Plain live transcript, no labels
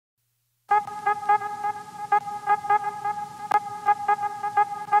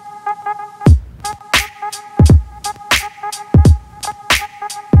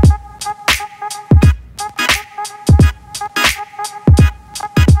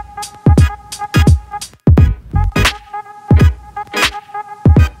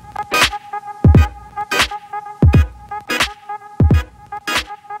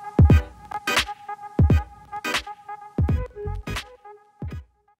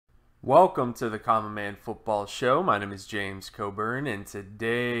Welcome to the Common Man Football Show. My name is James Coburn, and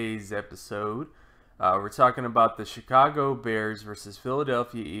today's episode, we're talking about the Chicago Bears versus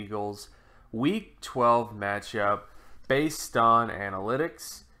Philadelphia Eagles Week 12 matchup based on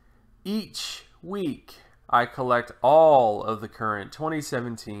analytics. Each week, I collect all of the current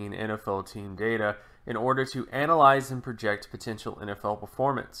 2017 NFL team data in order to analyze and project potential NFL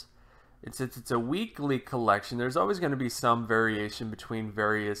performance. Since it's a weekly collection, there's always going to be some variation between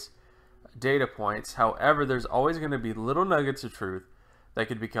various data points. However, there's always going to be little nuggets of truth that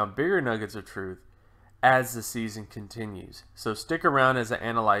could become bigger nuggets of truth as the season continues. So stick around as I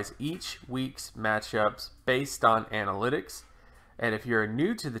analyze each week's matchups based on analytics. And if you're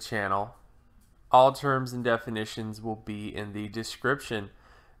new to the channel, all terms and definitions will be in the description.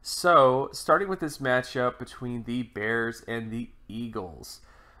 So starting with this matchup between the Bears and the Eagles.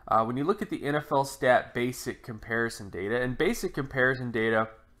 When you look at the NFL stat basic comparison data, and basic comparison data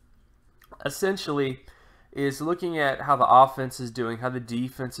essentially is looking at how the offense is doing, how the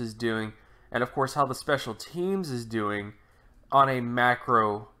defense is doing, and of course how the special teams is doing on a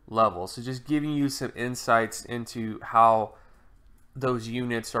macro level. So just giving you some insights into how those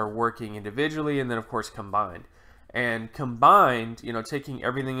units are working individually and then of course combined. And combined, taking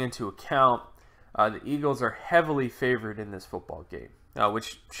everything into account, the Eagles are heavily favored in this football game,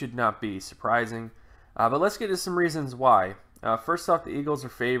 which should not be surprising. But let's get to some reasons why. First off, the Eagles are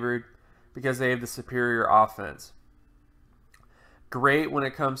favored because they have the superior offense. Great when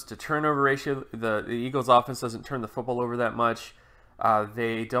it comes to turnover ratio. The Eagles offense doesn't turn the football over that much.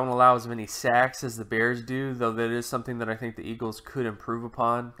 They don't allow as many sacks as the Bears do, though that is something that I think the Eagles could improve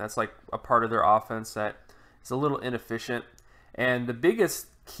upon. That's like a part of their offense that is a little inefficient. And the biggest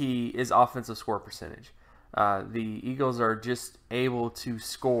key is offensive score percentage. The Eagles are just able to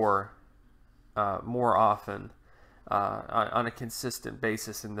score more often on a consistent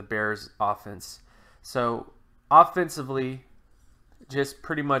basis in the Bears offense. So offensively, just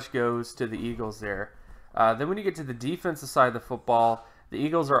pretty much goes to the Eagles there. Then when you get to the defensive side of the football, the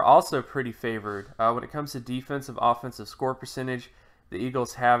Eagles are also pretty favored. When it comes to defensive offensive score percentage, the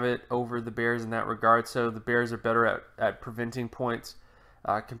Eagles have it over the Bears in that regard. So the Bears are better at preventing points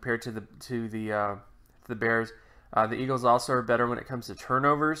compared to the Bears. The Eagles also are better when it comes to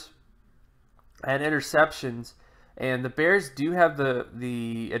turnovers and interceptions. And the Bears do have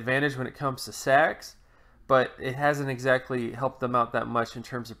the advantage when it comes to sacks, but it hasn't exactly helped them out that much in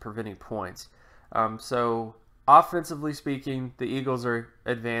terms of preventing points. So offensively speaking, the Eagles are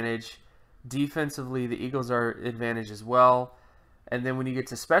advantage. Defensively, the Eagles are advantage as well. And then when you get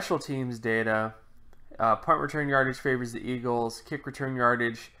to special teams data, punt return yardage favors the Eagles. Kick return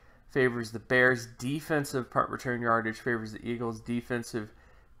yardage favors the Bears. Defensive punt return yardage favors the Eagles. Defensive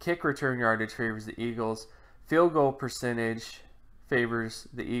kick return yardage favors the Eagles. Field goal percentage favors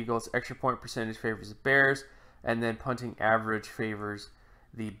the Eagles. Extra point percentage favors the Bears. And then punting average favors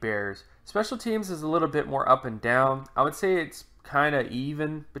the Bears. Special teams is a little bit more up and down. I would say it's kind of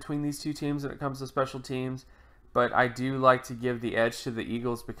even between these two teams when it comes to special teams. But I do like to give the edge to the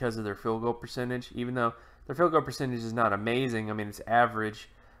Eagles because of their field goal percentage. Even though their field goal percentage is not amazing. I mean, it's average.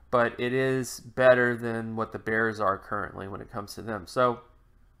 But it is better than what the Bears are currently when it comes to them. So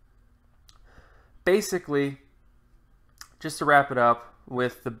basically, just to wrap it up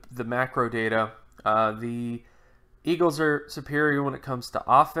with the macro data, the Eagles are superior when it comes to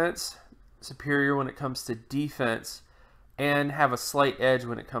offense, superior when it comes to defense, and have a slight edge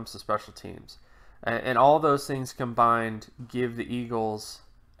when it comes to special teams. And all those things combined give the Eagles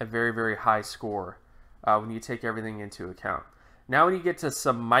a very, very high score when you take everything into account. Now when you get to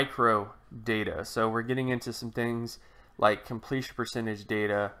some micro data, so we're getting into some things like completion percentage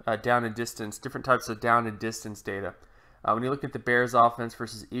data, down and distance, different types of down and distance data. When you look at the Bears offense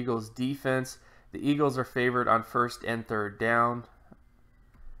versus Eagles defense, the Eagles are favored on first and third down.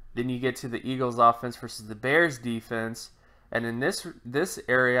 Then you get to the Eagles offense versus the Bears defense. And in this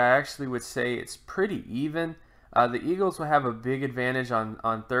area, I actually would say it's pretty even. The Eagles will have a big advantage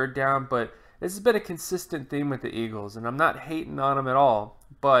on third down, but this has been a consistent theme with the Eagles, and I'm not hating on them at all.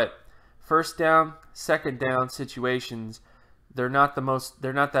 But first down, second down situations, they're not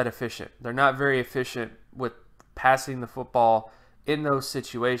that efficient. They're not very efficient with passing the football in those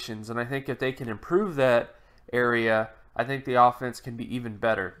situations. And I think if they can improve that area, I think the offense can be even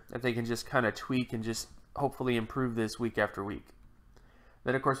better. If they can just kind of tweak and just hopefully improve this week after week.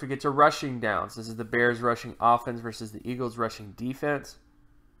 Then, of course, we get to rushing downs. This is the Bears rushing offense versus the Eagles rushing defense.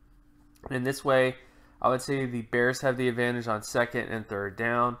 And in this way, I would say the Bears have the advantage on second and third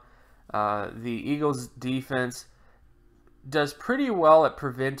down. The Eagles defense does pretty well at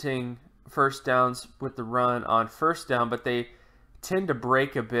preventing first downs with the run on first down, but they tend to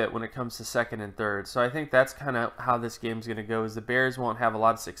break a bit when it comes to second and third. So I think that's kind of how this game's going to go, is the Bears won't have a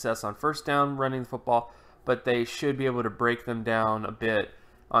lot of success on first down running the football, but they should be able to break them down a bit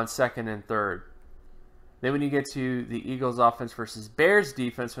on second and third. Then when you get to the Eagles offense versus Bears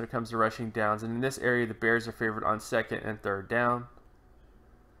defense when it comes to rushing downs, and in this area the Bears are favored on second and third down.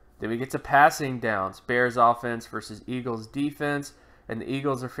 Then we get to passing downs, Bears offense versus Eagles defense, and the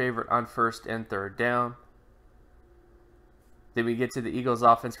Eagles are favored on first and third down. Then we get to the Eagles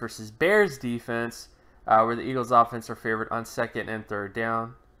offense versus Bears defense, where the Eagles offense are favored on second and third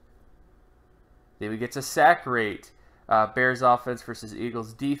down. Then we get to sack rate, Bears offense versus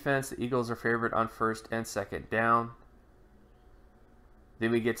Eagles defense. The Eagles are favored on first and second down.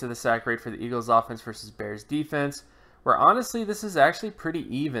 Then we get to the sack rate for the Eagles offense versus Bears defense, where honestly this is actually pretty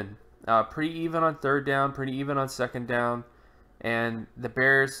even. Pretty even on third down, pretty even on second down. And the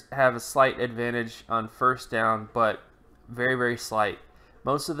Bears have a slight advantage on first down, but very, very slight.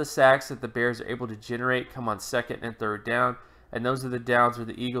 Most of the sacks that the Bears are able to generate come on second and third down, and those are the downs where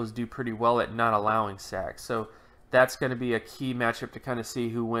the Eagles do pretty well at not allowing sacks. So that's going to be a key matchup to kind of see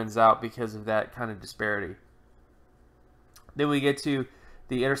who wins out because of that kind of disparity. Then we get to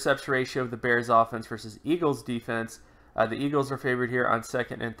the interception ratio of the Bears offense versus Eagles defense. The Eagles are favored here on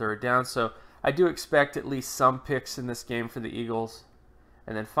second and third down, so I do expect at least some picks in this game for the Eagles.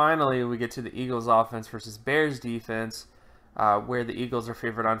 And then finally we get to the Eagles offense versus Bears defense, where the Eagles are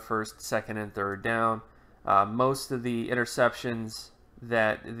favored on first, second, and third down. Most of the interceptions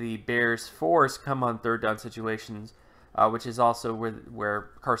that the Bears force come on third down situations, which is also where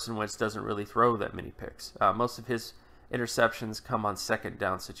Carson Wentz doesn't really throw that many picks. Most of his interceptions come on second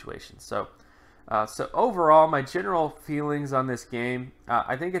down situations. So overall, my general feelings on this game,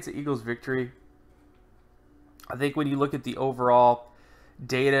 I think it's an Eagles victory. I think when you look at the overall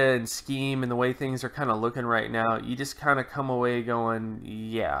data and scheme and the way things are kind of looking right now, you just kind of come away going,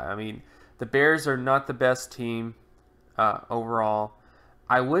 yeah, I mean, the Bears are not the best team overall.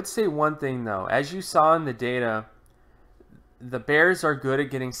 I would say one thing, though. As you saw in the data, the Bears are good at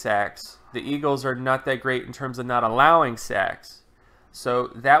getting sacks. The Eagles are not that great in terms of not allowing sacks. So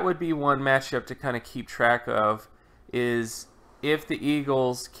that would be one matchup to kind of keep track of, is if the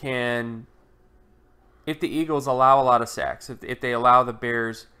Eagles allow a lot of sacks, if they allow the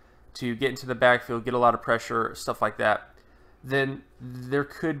Bears to get into the backfield, get a lot of pressure, stuff like that, then there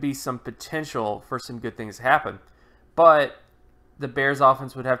could be some potential for some good things to happen. But the Bears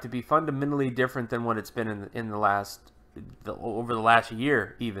offense would have to be fundamentally different than what it's been over the last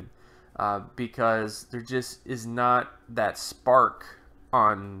year even, because there just is not that spark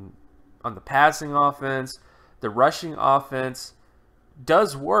on the passing offense. The rushing offense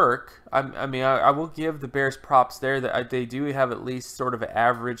does work. I will give the Bears props there that they do have at least sort of an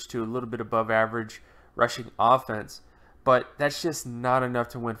average to a little bit above average rushing offense, but that's just not enough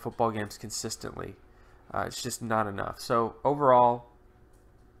to win football games consistently. It's just not enough. So overall,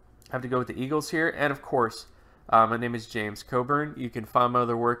 I have to go with the Eagles here. And of course, my name is James Coburn. You can find my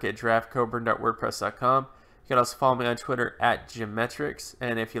other work at draftcoburn.wordpress.com. You can also follow me on Twitter at Gymmetrics.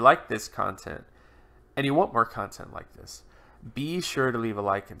 And if you like this content and you want more content like this, be sure to leave a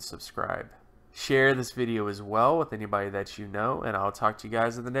like and subscribe. Share this video as well with anybody that you know, and I'll talk to you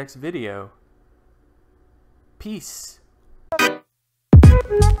guys in the next video. Peace.